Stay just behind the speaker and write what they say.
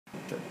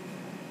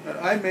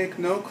I make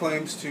no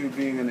claims to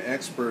being an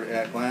expert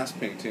at glass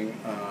painting.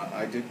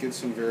 I did get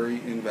some very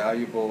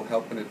invaluable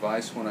help and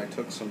advice when I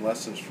took some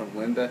lessons from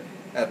Linda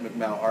at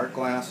McMowell Art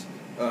Glass.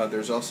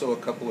 There's also a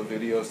couple of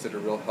videos that are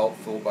real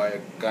helpful by a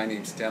guy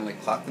named Stanley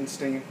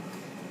Klopfenstein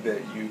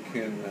that you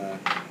can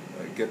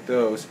get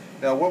those.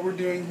 Now what we're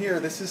doing here,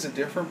 this is a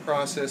different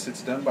process.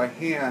 It's done by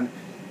hand,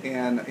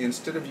 and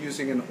instead of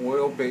using an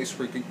oil base,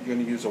 we're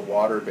going to use a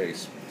water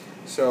base.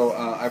 So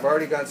I've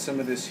already got some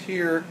of this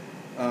here.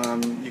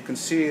 You can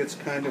see it's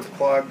kind of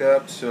clogged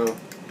up, so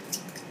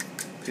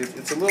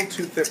it's a little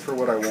too thick for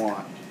what I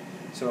want.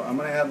 So I'm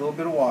going to add a little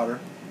bit of water.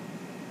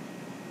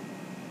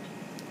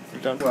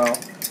 You're done. Well,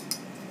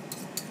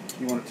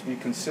 you want it to be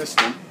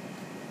consistent.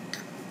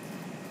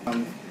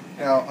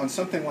 Now on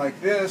something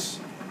like this,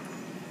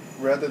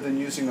 rather than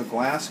using a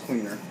glass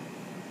cleaner,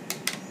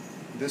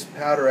 this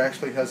powder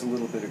actually has a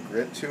little bit of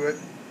grit to it.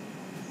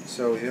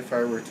 So if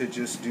I were to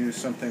just do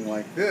something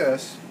like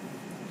this,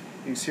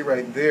 you can see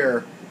right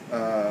there,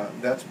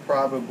 that's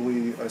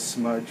probably a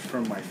smudge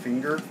from my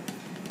finger,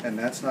 and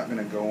that's not going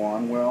to go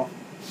on well.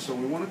 So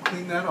we want to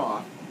clean that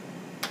off.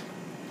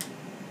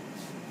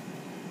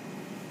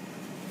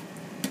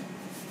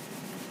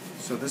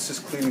 So this is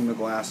cleaning the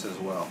glass as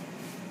well.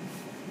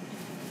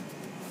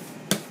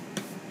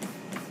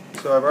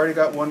 So I've already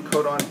got one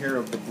coat on here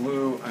of the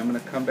blue. I'm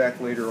going to come back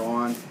later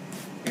on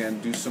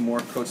and do some more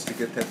coats to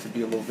get that to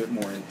be a little bit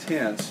more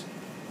intense.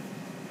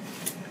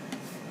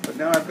 But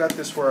now I've got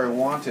this where I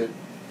want it.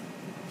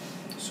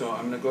 So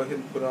I'm going to go ahead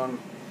and put on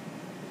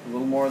a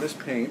little more of this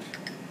paint.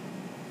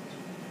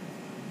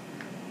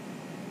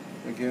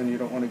 Again, you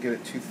don't want to get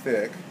it too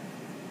thick.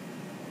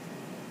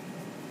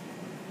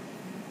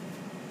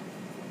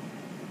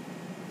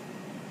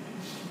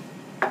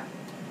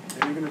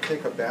 And you're going to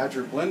take a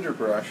Badger blender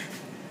brush,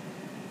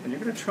 and you're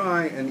going to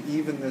try and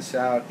even this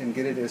out and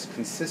get it as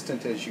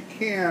consistent as you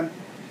can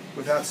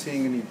without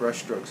seeing any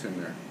brush strokes in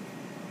there.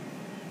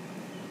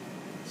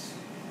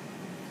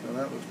 So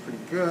that looks pretty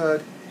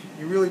good.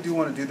 You really do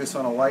want to do this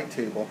on a light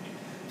table.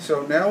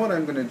 So now what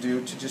I'm going to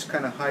do to just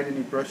kind of hide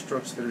any brush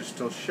strokes that are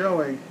still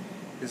showing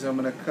is I'm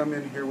going to come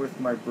in here with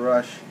my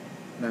brush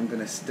and I'm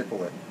going to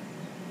stipple it.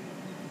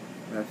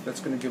 That's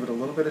going to give it a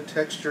little bit of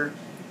texture,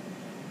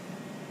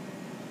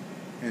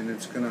 and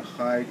it's going to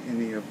hide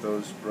any of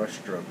those brush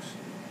strokes.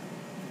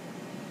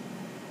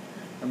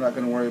 I'm not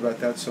going to worry about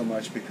that so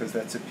much because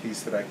that's a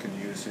piece that I can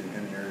use in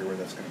an area where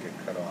that's going to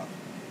get cut off.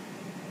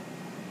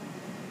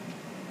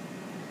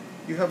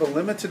 You have a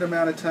limited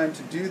amount of time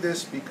to do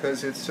this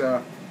because it's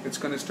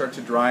going to start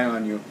to dry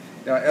on you.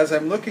 Now as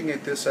I'm looking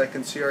at this, I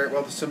can see, alright,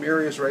 well, there's some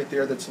areas right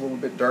there that's a little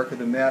bit darker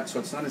than that, so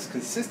it's not as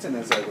consistent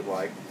as I would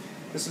like.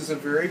 This is a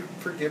very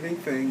forgiving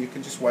thing. You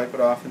can just wipe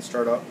it off and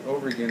start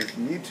over again if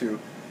you need to.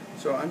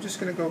 So I'm just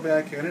going to go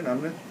back in and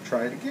I'm going to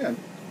try it again.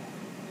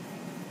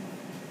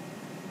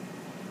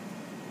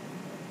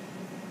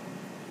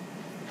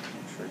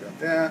 Make sure I got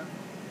that.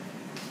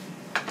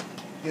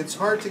 It's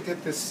hard to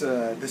get this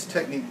this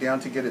technique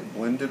down to get it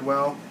blended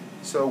well.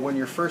 So when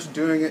you're first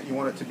doing it, you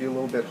want it to be a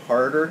little bit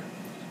harder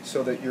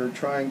so that you're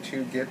trying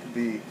to get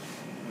the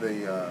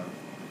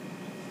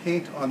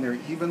paint on there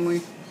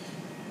evenly.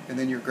 And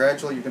then you're going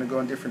to go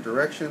in different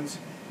directions,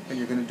 and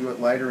you're going to do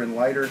it lighter and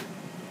lighter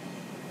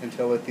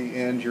until at the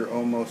end you're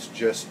almost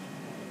just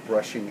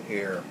brushing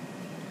air.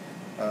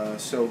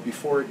 So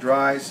before it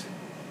dries,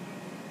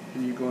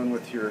 then you go in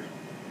with your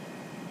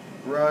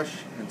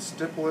brush and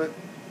stipple it,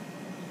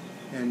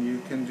 and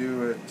you can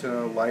do it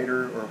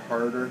lighter or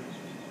harder.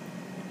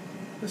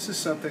 This is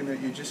something that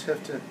you just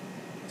have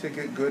to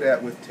get good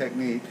at with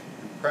technique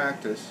and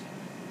practice,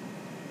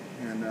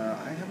 and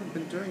I haven't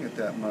been doing it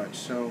that much.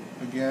 So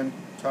again,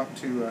 talk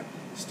to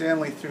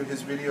Stanley through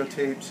his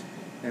videotapes,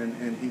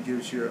 and he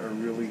gives you a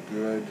really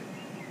good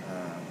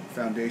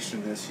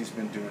foundation in this. He's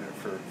been doing it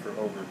for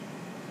over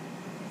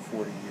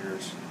 40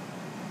 years.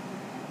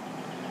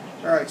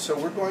 Alright, so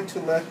we're going to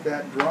let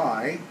that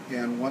dry,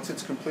 and once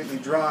it's completely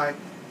dry,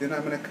 then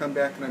I'm going to come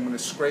back and I'm going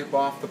to scrape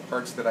off the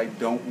parts that I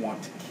don't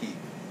want to keep.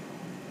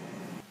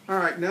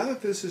 Alright, now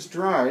that this is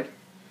dried,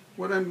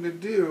 what I'm going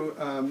to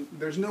do,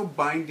 there's no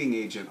binding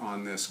agent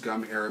on this,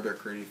 gum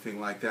arabic or anything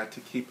like that, to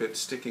keep it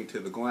sticking to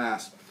the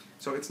glass.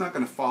 So it's not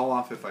going to fall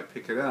off if I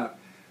pick it up,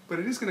 but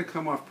it is going to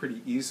come off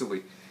pretty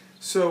easily.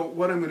 So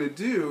what I'm going to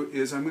do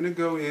is I'm going to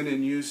go in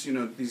and use,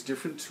 these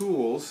different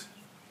tools.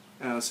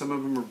 Some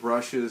of them are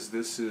brushes.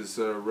 This is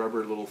a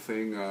rubber little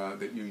thing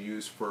that you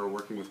use for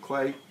working with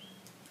clay.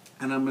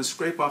 And I'm going to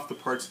scrape off the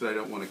parts that I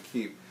don't want to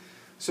keep.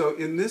 So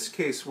in this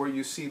case where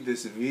you see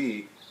this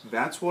V,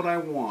 that's what I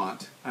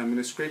want. I'm going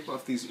to scrape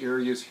off these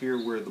areas here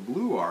where the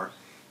blue are.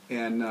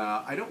 And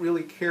I don't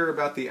really care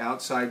about the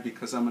outside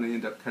because I'm going to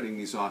end up cutting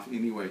these off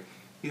anyway.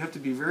 You have to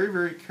be very,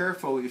 very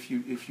careful. If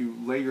you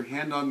lay your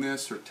hand on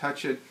this or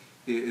touch it,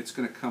 it's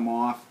going to come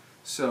off.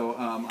 So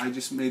I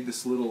just made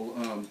this little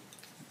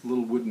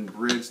wooden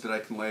bridge that I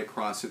can lay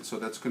across it, so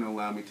that's going to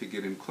allow me to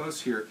get in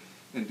close here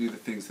and do the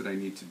things that I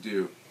need to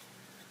do.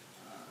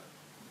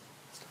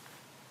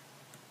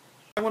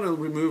 I want to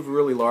remove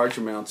really large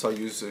amounts. I'll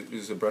use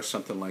a brush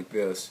something like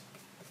this.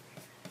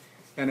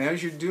 And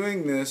as you're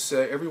doing this,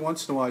 every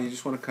once in a while you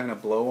just want to kind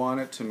of blow on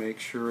it to make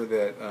sure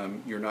that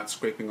you're not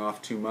scraping off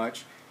too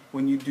much.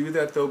 When you do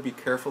that though, be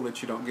careful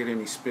that you don't get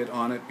any spit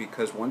on it,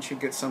 because once you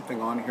get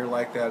something on here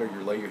like that, or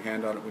you lay your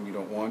hand on it when you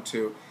don't want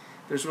to,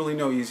 there's really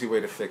no easy way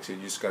to fix it.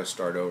 You just got to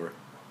start over.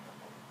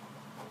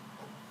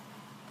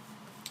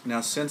 Now,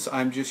 since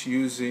I'm just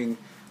using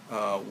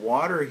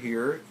water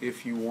here,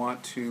 if you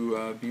want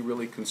to be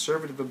really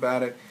conservative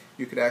about it,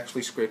 you could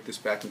actually scrape this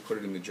back and put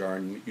it in the jar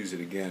and use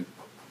it again.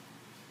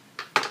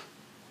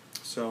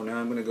 So now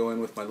I'm going to go in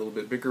with my little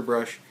bit bigger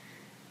brush,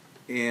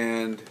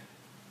 and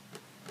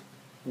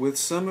with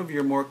some of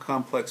your more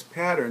complex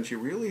patterns, you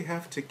really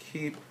have to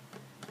keep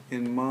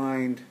in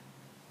mind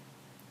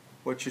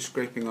what you're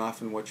scraping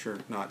off and what you're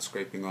not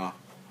scraping off.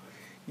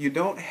 You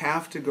don't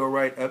have to go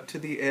right up to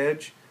the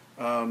edge.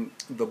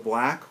 The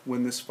black,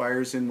 when this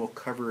fires in, will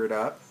cover it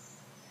up.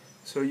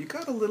 So you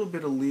got a little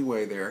bit of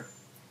leeway there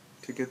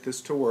to get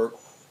this to work.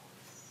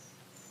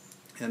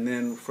 And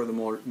then for the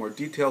more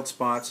detailed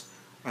spots,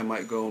 I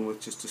might go in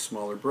with just a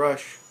smaller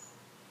brush.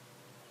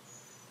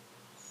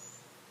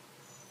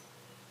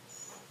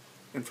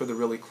 And for the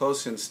really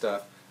close-in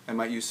stuff, I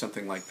might use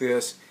something like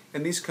this.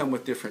 And these come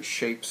with different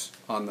shapes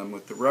on them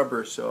with the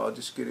rubber, so I'll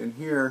just get in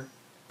here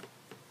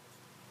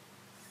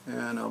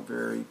and I'll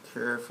very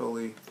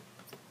carefully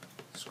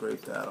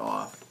scrape that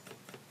off.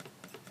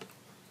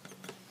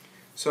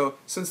 So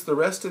since the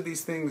rest of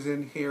these things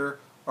in here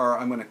are,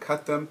 I'm going to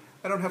cut them,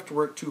 I don't have to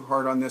work too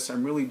hard on this.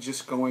 I'm really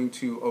just going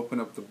to open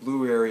up the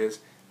blue areas,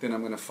 then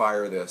I'm going to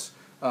fire this.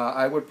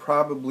 I would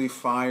probably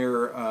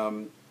fire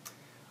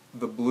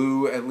the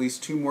blue at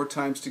least 2 more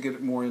times to get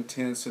it more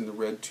intense, and the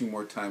red 2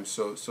 more times.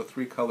 So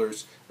 3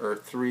 colors, or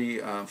 3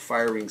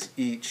 firings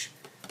each,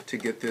 to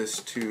get this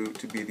to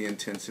be the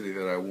intensity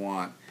that I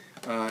want.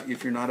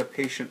 If you're not a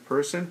patient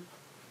person,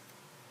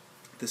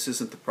 this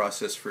isn't the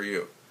process for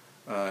you.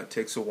 It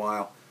takes a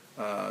while.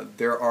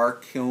 There are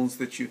kilns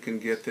that you can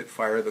get that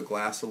fire the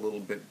glass a little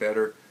bit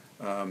better.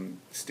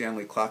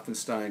 Stanley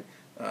Klopfenstein,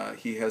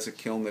 he has a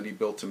kiln that he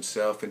built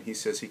himself, and he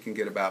says he can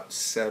get about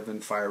 7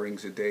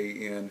 firings a day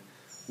in.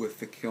 With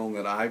the kiln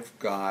that I've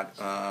got,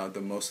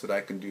 the most that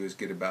I can do is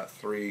get about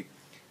 3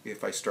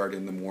 if I start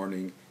in the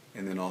morning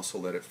and then also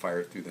let it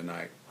fire through the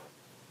night.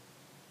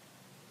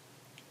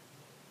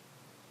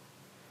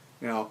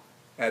 Now,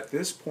 at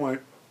this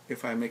point,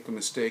 if I make a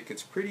mistake,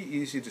 it's pretty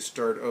easy to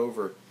start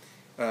over.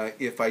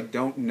 If I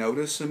don't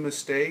notice a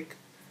mistake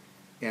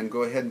and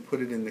go ahead and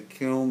put it in the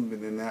kiln,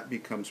 then that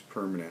becomes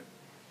permanent,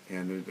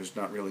 and there's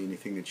not really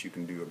anything that you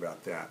can do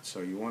about that.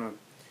 So you want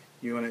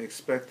to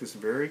inspect this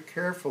very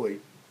carefully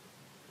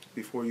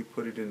before you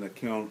put it in the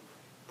kiln,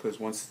 because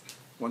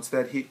once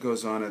that heat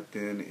goes on it,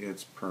 then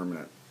it's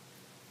permanent.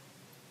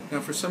 Now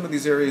for some of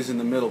these areas in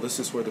the middle, this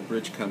is where the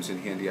bridge comes in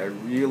handy. I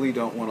really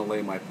don't want to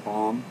lay my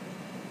palm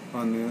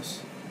on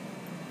this,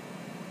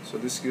 so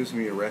this gives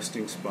me a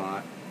resting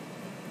spot.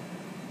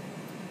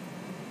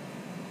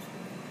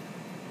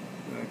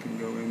 And I can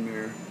go in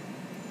there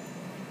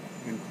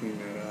and clean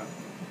that up.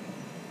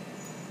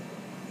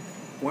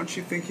 Once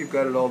you think you've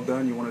got it all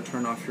done, you want to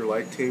turn off your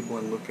light table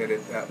and look at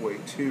it that way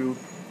too.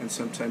 And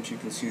sometimes you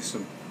can see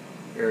some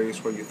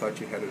areas where you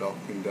thought you had it all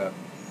cleaned up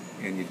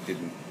and you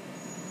didn't.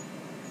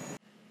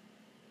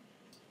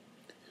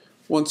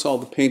 Once all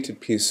the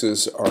painted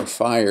pieces are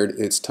fired,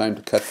 it's time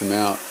to cut them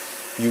out.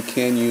 You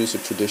can use a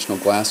traditional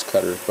glass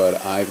cutter,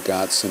 but I've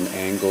got some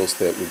angles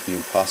that would be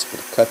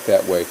impossible to cut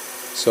that way,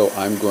 so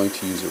I'm going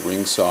to use a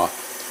ring saw.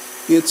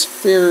 It's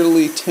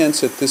fairly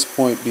tense at this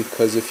point,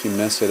 because if you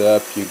mess it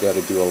up, you got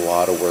to do a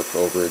lot of work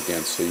over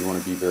again, so you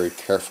want to be very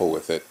careful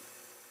with it.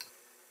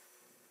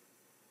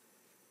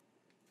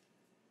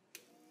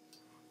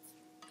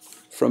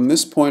 From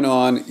this point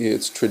on,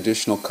 it's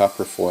traditional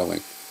copper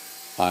foiling.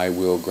 I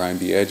will grind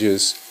the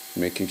edges,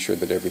 making sure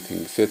that everything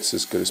fits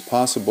as good as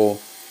possible,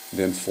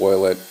 then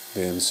foil it,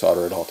 then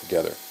solder it all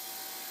together.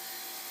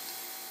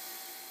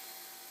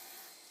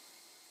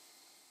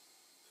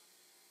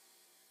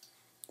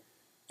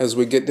 As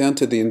we get down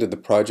to the end of the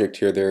project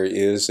here, there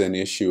is an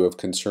issue of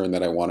concern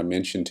that I want to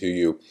mention to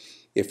you.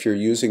 If you're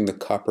using the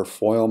copper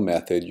foil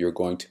method, you're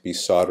going to be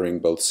soldering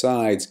both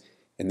sides,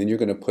 and then you're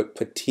going to put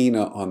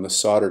patina on the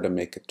solder to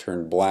make it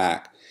turn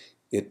black.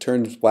 It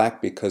turns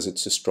black because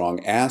it's a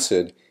strong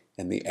acid,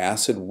 and the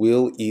acid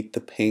will eat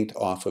the paint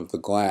off of the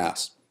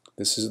glass.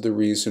 This is the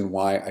reason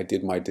why I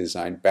did my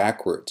design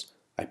backwards.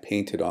 I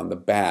painted on the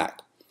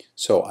back.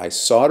 So I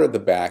solder the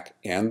back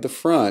and the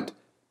front,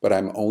 but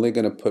I'm only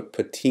going to put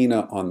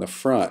patina on the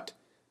front.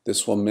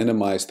 This will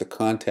minimize the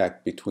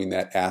contact between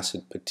that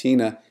acid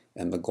patina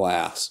and the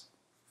glass.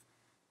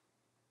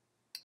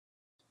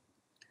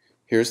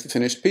 Here's the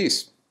finished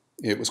piece.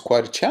 It was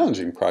quite a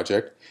challenging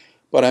project,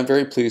 but I'm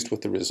very pleased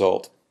with the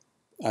result.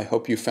 I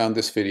hope you found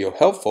this video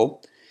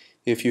helpful.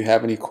 If you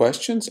have any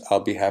questions, I'll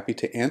be happy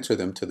to answer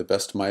them to the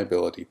best of my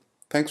ability.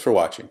 Thanks for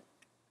watching.